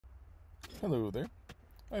Hello there.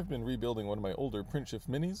 I've been rebuilding one of my older PrintShift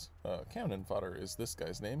minis, Cannon Fodder is this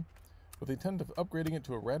guy's name, with the intent of upgrading it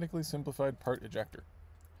to a radically simplified part ejector.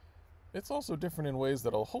 It's also different in ways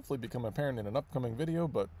that'll hopefully become apparent in an upcoming video,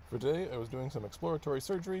 but for today I was doing some exploratory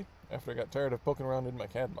surgery after I got tired of poking around in my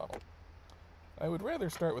CAD model. I would rather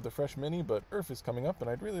start with a fresh mini, but Earth is coming up and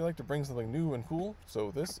I'd really like to bring something new and cool, so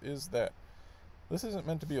this is that. This isn't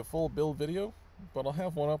meant to be a full build video, but I'll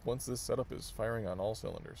have one up once this setup is firing on all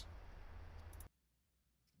cylinders.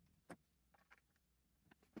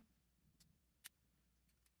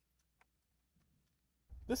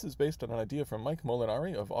 This is based on an idea from Mike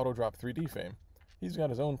Molinari of Autodrop 3D fame. He's got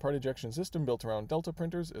his own part ejection system built around Delta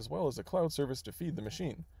printers as well as a cloud service to feed the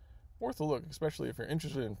machine. Worth a look, especially if you're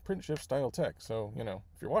interested in PrintShift style tech, so,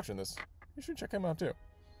 if you're watching this, you should check him out too.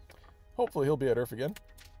 Hopefully he'll be at Earth again.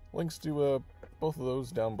 Links to both of those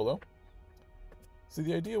down below. See,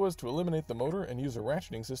 the idea was to eliminate the motor and use a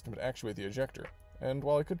ratcheting system to actuate the ejector, and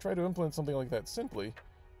while I could try to implement something like that simply,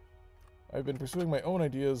 I've been pursuing my own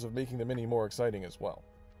ideas of making the Mini more exciting as well.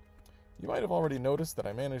 You might have already noticed that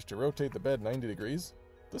I managed to rotate the bed 90 degrees.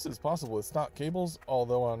 This is possible with stock cables,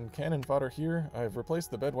 although on Cannon Fodder here, I've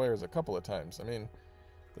replaced the bed wires a couple of times. I mean,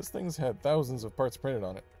 this thing's had thousands of parts printed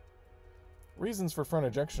on it. Reasons for front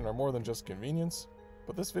ejection are more than just convenience,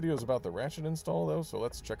 but this video is about the ratchet install though, so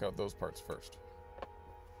let's check out those parts first.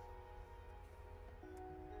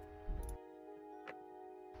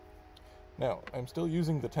 Now, I'm still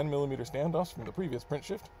using the 10mm standoffs from the previous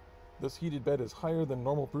PrintShift. This heated bed is higher than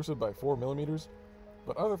normal Prusa by 4mm,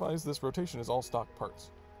 but otherwise this rotation is all stock parts.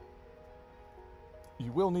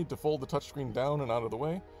 You will need to fold the touchscreen down and out of the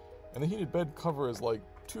way, and the heated bed cover is like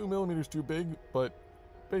 2mm too big, but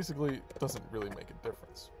basically doesn't really make a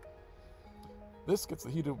difference. This gets the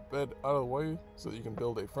heated bed out of the way so that you can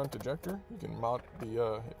build a front ejector. You can mount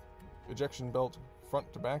the ejection belt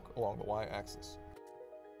front to back along the Y-axis.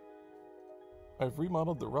 I've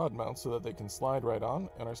remodeled the rod mounts so that they can slide right on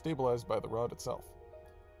and are stabilized by the rod itself.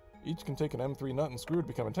 Each can take an M3 nut and screw to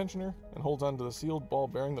become a tensioner and holds onto the sealed ball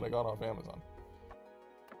bearing that I got off Amazon.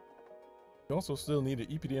 You also still need an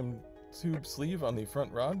EPDM tube sleeve on the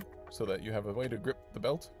front rod so that you have a way to grip the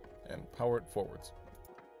belt and power it forwards.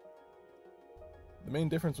 The main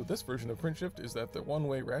difference with this version of PrintShift is that the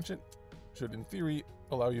one-way ratchet should in theory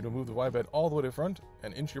allow you to move the Y-bed all the way to front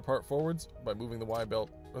and inch your part forwards by moving the Y-belt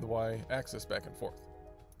or the Y-axis back and forth.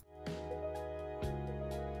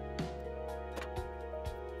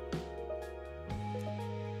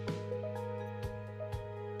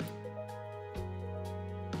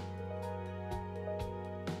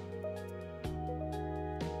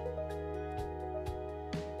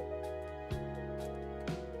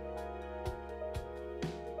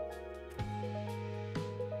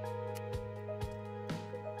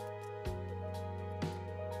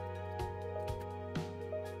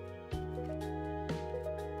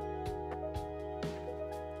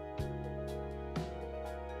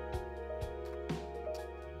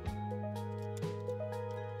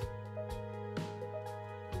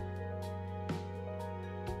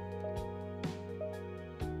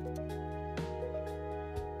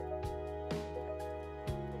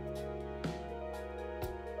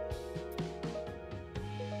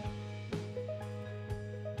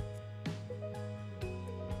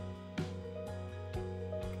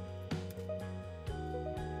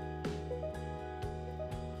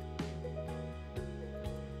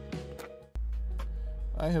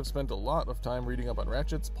 I have spent a lot of time reading up on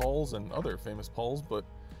ratchets, pawls, and other famous pawls, but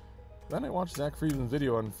then I watched Zach Friedman's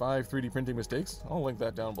video on 5 3D printing mistakes, I'll link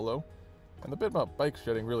that down below, and the bit about bike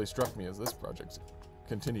shedding really struck me as this project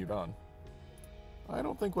continued on. I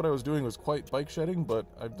don't think what I was doing was quite bike shedding, but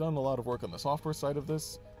I've done a lot of work on the software side of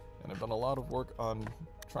this, and I've done a lot of work on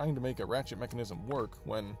trying to make a ratchet mechanism work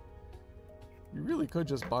when you really could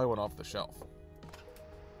just buy one off the shelf.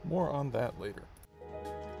 More on that later.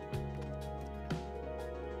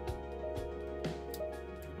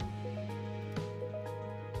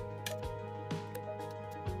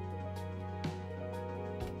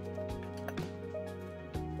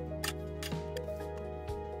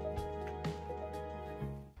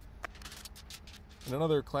 In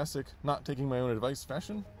another classic not taking my own advice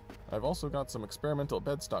fashion, I've also got some experimental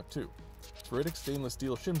bed stock too. Ferritic stainless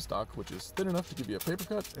steel shim stock, which is thin enough to give you a paper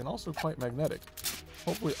cut and also quite magnetic,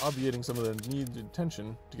 hopefully obviating some of the needed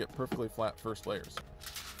tension to get perfectly flat first layers.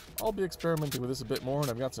 I'll be experimenting with this a bit more, and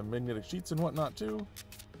I've got some magnetic sheets and whatnot too.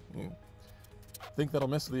 Think that'll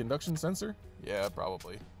mess with the induction sensor? Yeah,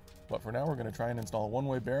 probably. But for now we're going to try and install a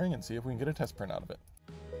one-way bearing and see if we can get a test print out of it.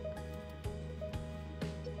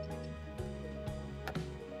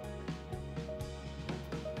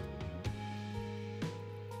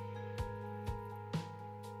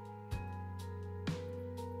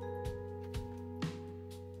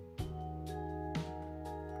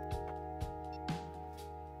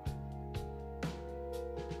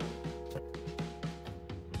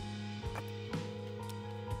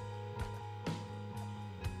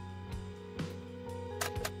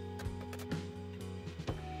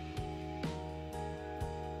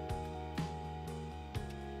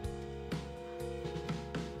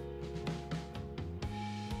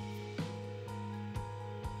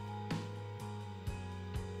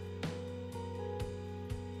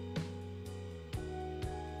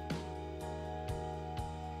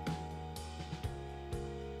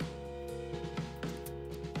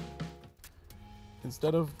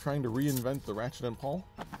 Instead of trying to reinvent the ratchet and pawl,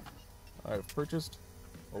 I've purchased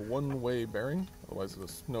a one-way bearing, otherwise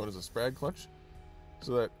it's known as a sprag clutch,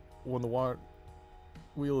 so that when the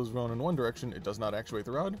wheel is gone in one direction, it does not actuate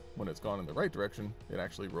the rod. When it's gone in the right direction, it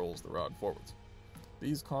actually rolls the rod forwards.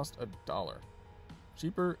 These cost $1.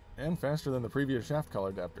 Cheaper and faster than the previous shaft collar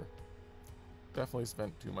adapter. Definitely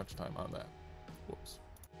spent too much time on that. Whoops.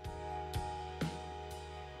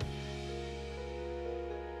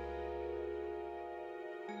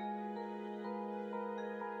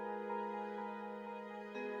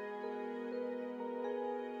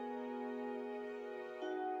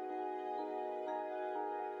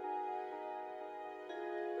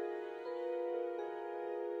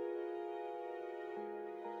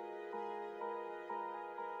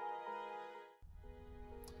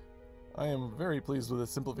 I am very pleased with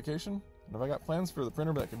this simplification, and if I got plans for the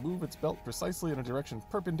printer that can move its belt precisely in a direction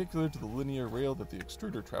perpendicular to the linear rail that the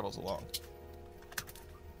extruder travels along. Is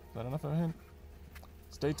that enough of a hint?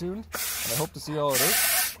 Stay tuned, and I hope to see you all at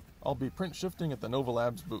 8. I'll be print shifting at the Nova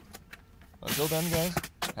Labs booth. Until then, guys,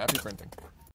 happy printing.